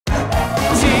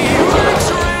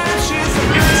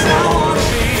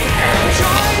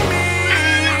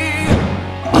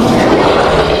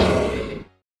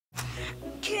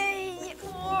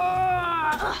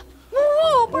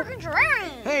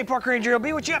Park Ranger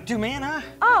LB, what you up to, man, huh?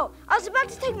 Oh, I was about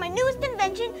to take my newest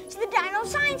invention to the Dino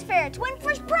Science Fair to win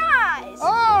first prize.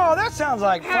 Oh, that sounds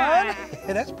like fun.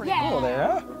 That's pretty cool there,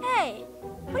 huh? Hey,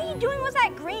 what are you doing with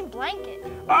that green blanket?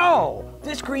 Oh,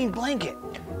 this green blanket.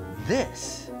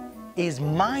 This is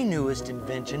my newest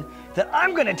invention that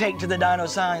I'm gonna take to the Dino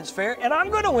Science Fair, and I'm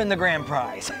gonna win the grand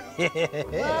prize.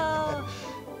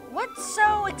 What's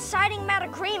so exciting about a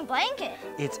green blanket?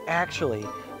 It's actually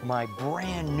my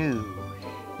brand new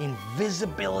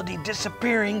invisibility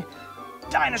disappearing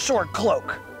dinosaur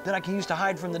cloak that I can use to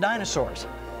hide from the dinosaurs.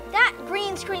 That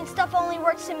green screen stuff only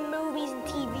works in movies and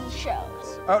TV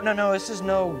shows. Oh, no, this is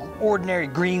no ordinary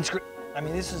green screen. I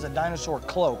mean, this is a dinosaur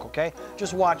cloak, okay?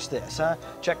 Just watch this, huh?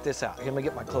 Check this out. Here, let me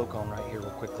get my cloak on right here real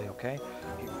quickly, okay?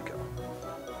 Here we go.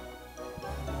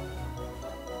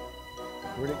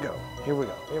 Where'd it go? Here we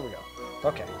go.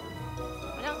 Okay.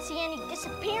 I don't see any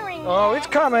disappearing. Oh, it's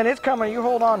coming. You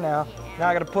hold on now. Now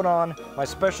I gotta put on my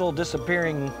special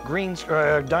disappearing green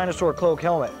dinosaur cloak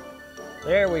helmet.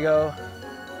 There we go.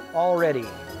 All ready.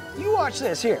 You watch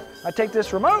this here. I take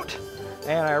this remote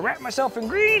and I wrap myself in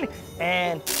green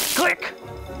and click.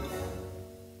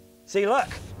 See, look.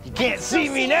 You can't see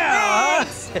me now,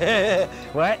 huh?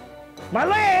 What? My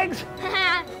legs!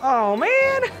 Oh,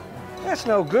 man. That's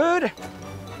no good.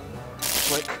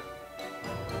 Click.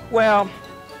 Well,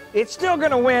 it's still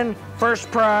gonna win first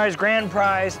prize, grand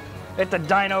prize at the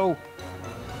Dino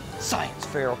Science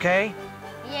Fair, okay?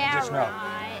 Yeah, Just know.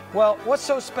 right. Well, what's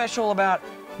so special about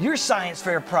your science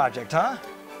fair project, huh?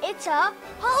 It's a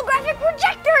holographic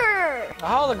projector! A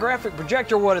holographic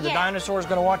projector? What, are the dinosaurs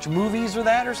gonna watch movies with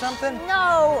that or something?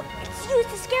 No, it's used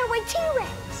to scare away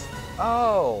T-Rex.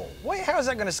 Oh, wait, how is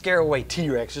that gonna scare away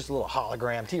T-Rex? Just a little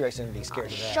hologram. T-Rex isn't gonna be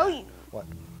scared of that. I'll show you. What?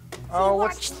 Oh,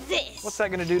 watch this. What's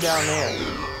that gonna do down there?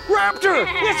 Raptor!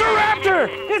 It's a raptor!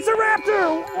 It's a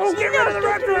raptor! Oh, get rid of the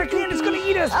raptor! I can't! It's gonna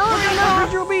eat us! Oh, no.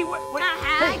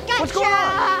 Hey, what's going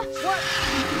on? What?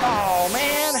 Oh,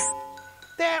 man.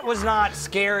 That was not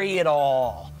scary at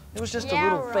all. It was just a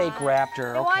little fake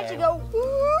raptor. I want to go.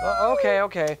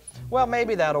 Okay. Well,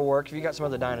 maybe that'll work if you got some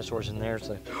other dinosaurs in there.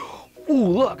 So. Ooh,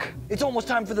 look! It's almost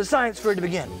time for the science fair to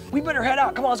begin. We better head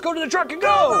out. Come on, let's go to the truck and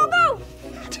go! Go!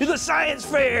 To the science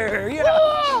fair! Yeah!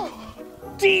 Whoa!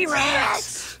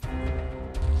 T-Rex!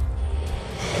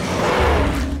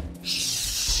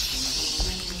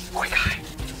 Quick eye.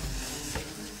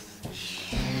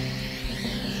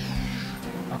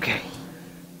 Okay.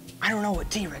 I don't know what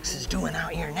T-Rex is doing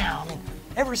out here now. I mean,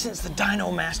 ever since the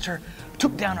Dino Master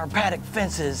took down our paddock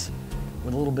fences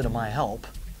with a little bit of my help,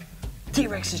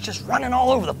 T-Rex is just running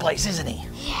all over the place, isn't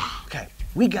he? Yeah. Okay,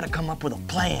 we gotta come up with a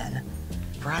plan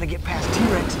for how to get past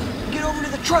T-Rex and get over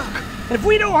to the truck. And if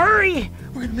we don't hurry,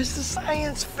 we're gonna miss the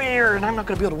science fair, and I'm not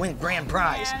gonna be able to win grand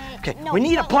prize. Okay, we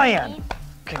need a plan.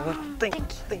 Okay,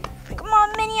 let's think. Come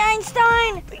on, Mini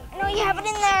Einstein. I know you have it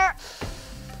in there.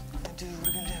 What are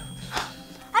we gonna do?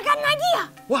 I got an idea.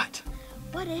 What?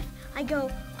 What if I go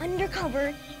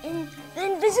undercover in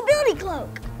the invisibility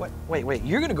cloak? What? Wait,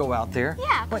 you're gonna go out there?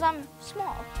 Yeah, because I'm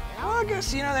small. You know? Well, I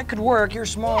guess, that could work. You're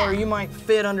smaller, you might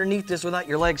fit underneath this without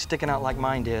your legs sticking out like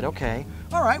mine did. Okay.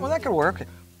 All right, well, that could work.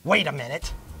 Wait a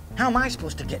minute. How am I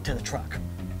supposed to get to the truck?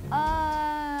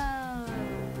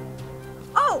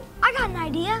 Oh, I got an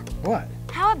idea. What?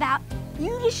 How about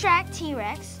you distract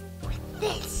T-Rex with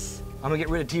this? I'm gonna get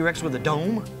rid of T-Rex with a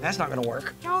dome? That's not gonna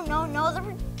work. No, the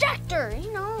projector,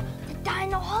 the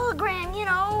dino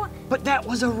hologram, But that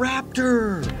was a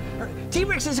raptor.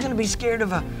 T-Rex isn't gonna be scared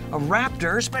of a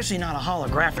raptor, especially not a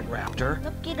holographic raptor.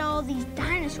 Look at all these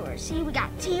dinosaurs. See, we got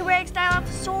T-Rex,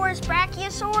 Dilophosaurus,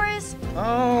 Brachiosaurus. Oh,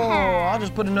 I'll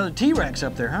just put another T-Rex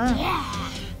up there, huh? Yeah.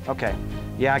 Okay.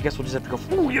 Yeah, I guess we'll just have to go.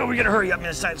 Ooh, we gotta hurry up, man.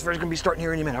 The science fair's gonna be starting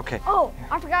here any minute. Okay. Oh,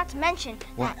 I forgot to mention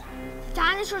What? that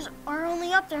dinosaurs are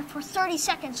only up there for 30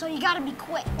 seconds, so you gotta be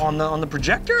quick. On the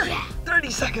projector? Yeah. 30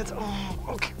 seconds. Oh,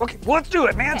 okay. Well, let's do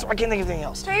it, man. So I can't think of anything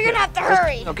else. So you're gonna have to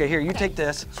hurry. Okay, here, you take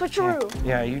this. Switcheroo.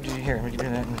 Yeah, you do here.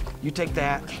 You take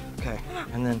that. Okay.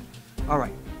 And then, all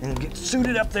right. And then get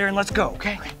suited up there and let's go,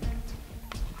 okay?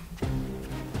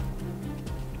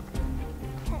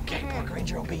 Okay, Park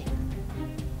Ranger OB.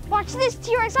 Watch this,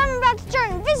 T-Rex. I'm about to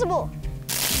turn invisible.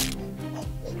 Oh,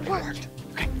 it worked.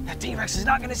 Okay, that T-Rex is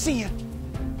not gonna see you.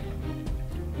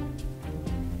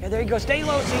 Yeah, there you go. Stay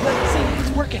low so he doesn't see you.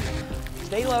 It's working.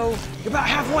 Stay low. You're about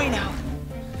halfway now.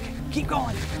 Okay, keep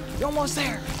going. You're almost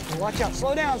there. Watch out.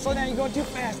 Slow down. You're going too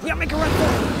fast. You gotta make a run for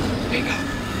it. There you go.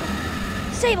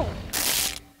 Sable.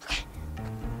 Okay.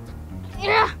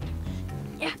 Yeah.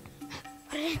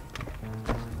 Put it in.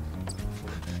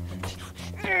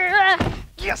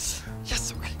 Yes.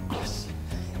 Okay. Yes.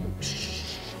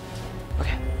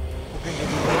 Okay.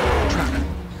 truck.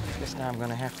 Guess now I'm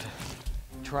gonna have to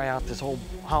try out this whole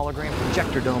hologram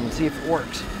projector dome and see if it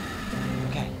works.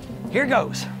 Okay, here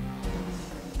goes.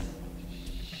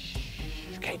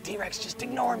 Okay, T-Rex, just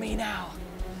ignore me now.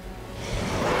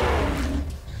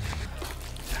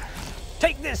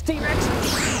 Take this, T-Rex.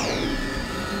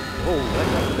 Oh,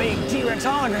 that's a big T-Rex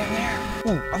hologram there.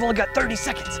 Ooh, I've only got 30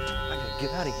 seconds. I gotta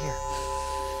get out of here.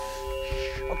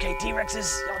 Okay,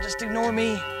 T-Rexes, y'all just ignore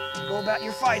me. Go about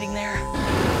your fighting there.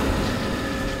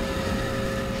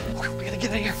 We gotta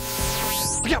get out of here.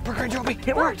 We got Burger and Joby.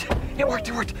 It worked. It worked.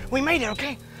 It worked. We made it,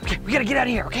 okay? Okay, we gotta get out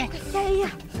of here, okay? Yeah.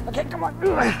 Okay, come on.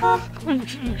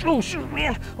 Oh, shoot,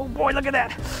 man. Oh, boy, look at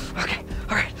that. Okay,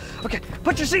 all right. Okay,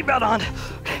 put your seatbelt on.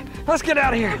 Okay, let's get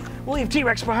out of here. We'll leave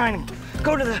T-Rex behind and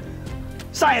go to the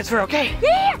science fair, okay?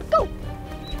 Yeah, go.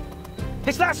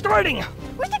 It's not starting.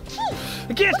 Where's the key?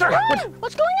 It can't start.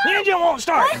 What's going on? The engine won't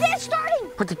start. Why is it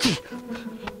starting? Where's the key?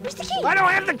 Where's the key? I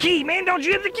don't have the key, man. Don't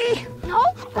you have the key? No,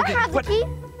 I don't have the key.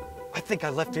 I think I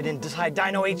left it inside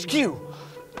Dino HQ.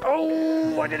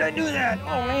 Oh, why did I do that?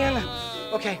 Oh, man.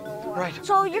 Okay, right.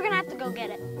 So you're gonna have to go get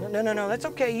it. No, that's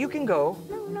okay. You can go.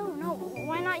 No.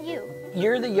 Why not you?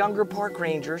 You're the younger park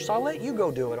ranger, so I'll let you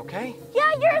go do it, okay?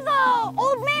 Yeah, you're the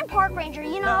old man park ranger,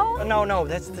 you know? No,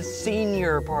 that's the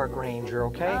senior park ranger,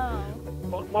 okay? Oh.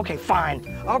 Well, okay, fine.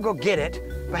 I'll go get it.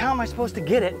 But how am I supposed to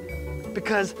get it?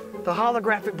 Because the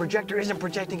holographic projector isn't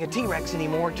projecting a T-Rex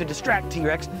anymore to distract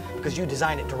T-Rex because you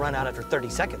designed it to run out after 30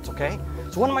 seconds, okay?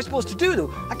 So what am I supposed to do,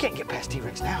 though? I can't get past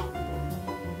T-Rex now.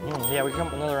 Yeah, we come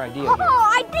up with another idea.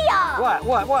 Oh, idea!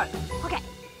 What? Okay,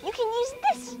 you can use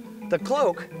this. The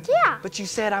cloak? Yeah. But you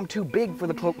said I'm too big for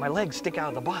the cloak. My legs stick out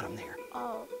of the bottom there.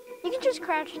 Oh, you can just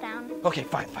crouch down. Okay,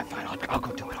 fine. I'll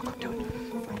go do it. I'll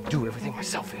do everything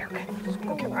myself here, okay?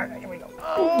 Okay, all right, here we go.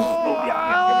 Oh,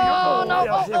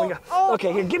 yeah, here we go.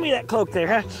 Okay, here, give me that cloak there,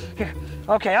 huh? Here.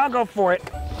 Okay, I'll go for it.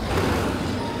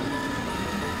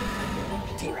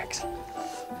 T-Rex.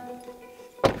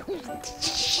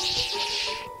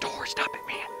 Door, stop it,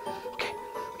 man. Okay.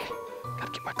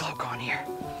 Gotta get my cloak on here.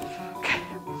 Okay.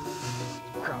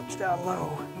 Crouch down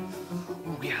low.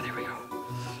 Oh, yeah, there we go.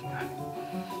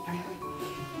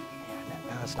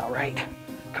 No, that's not right.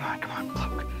 Come on,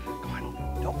 cloak. Come on,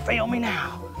 don't fail me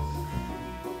now.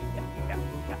 Yeah,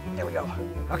 there we go.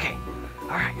 Okay, all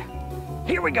right,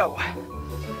 here we go.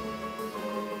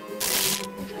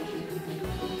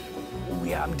 Oh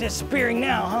yeah, I'm disappearing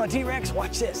now, huh, T-Rex?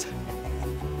 Watch this.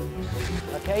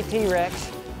 Okay,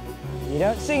 T-Rex, you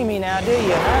don't see me now, do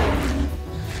you,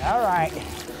 huh? All right,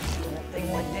 that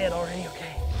thing went dead already,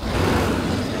 okay.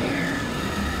 There.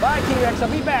 Bye, T-Rex,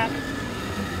 I'll be back.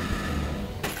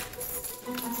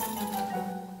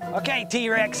 Okay,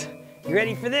 T-Rex, you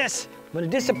ready for this? I'm gonna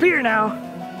disappear now.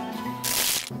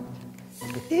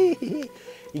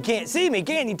 You can't see me,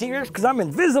 can you, T-Rex? Because I'm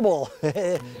invisible.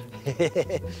 There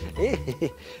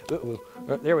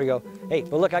we go. Hey,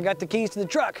 well look, I got the keys to the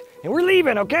truck, and we're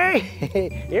leaving, okay?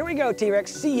 Here we go,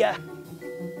 T-Rex, see ya.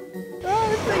 Oh,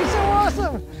 this thing's so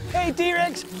awesome. Hey,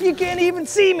 T-Rex, you can't even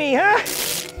see me, huh?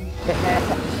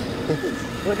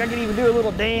 Look, I can even do a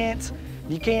little dance.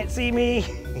 You can't see me.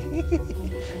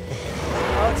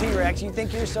 Oh, T-Rex, you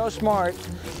think you're so smart.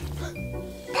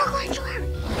 Park Ranger!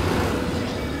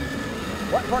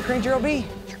 What, Park Ranger OB?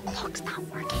 Your cloak's not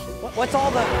working. What's all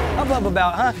the hubbub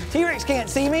about, huh? T-Rex can't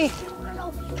see me.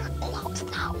 No, your cloak's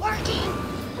not working.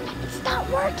 It's not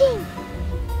working.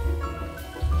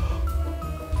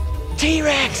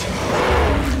 T-Rex!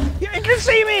 You can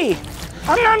see me!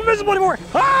 I'm not invisible anymore.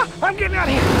 Ah! I'm getting out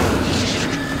of here.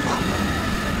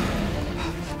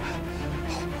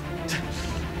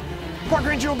 Park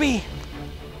Ranger OB,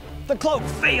 the cloak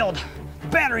failed. The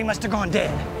battery must have gone dead.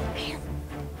 Man,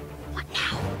 what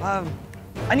now?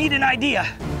 I need an idea.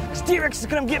 T-Rex is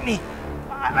gonna get me.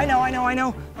 I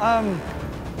know.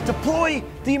 Deploy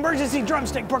the emergency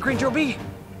drumstick, Park Ranger OB.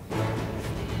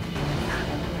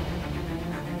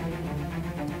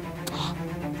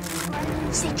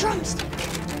 Say drumstick.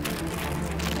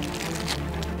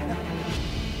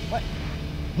 What?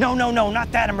 No,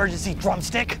 not that emergency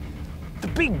drumstick. The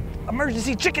big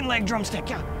emergency chicken leg drumstick,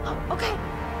 yeah. Oh, okay.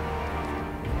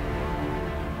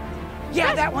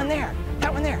 Yeah, that one there.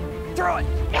 Throw it.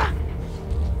 Yeah.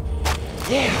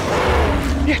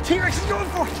 Yeah, T-Rex is going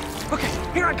for it. Okay,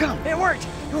 here I come. It worked.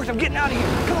 I'm getting out of here.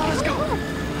 Come on, let's go.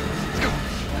 Go.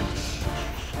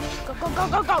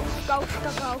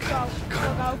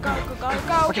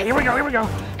 Okay, here we go.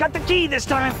 Got the key this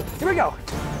time. Here we go.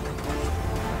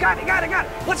 Got it.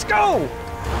 Let's go.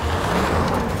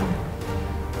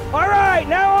 All right,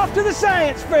 now off to the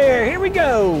science fair. Here we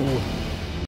go.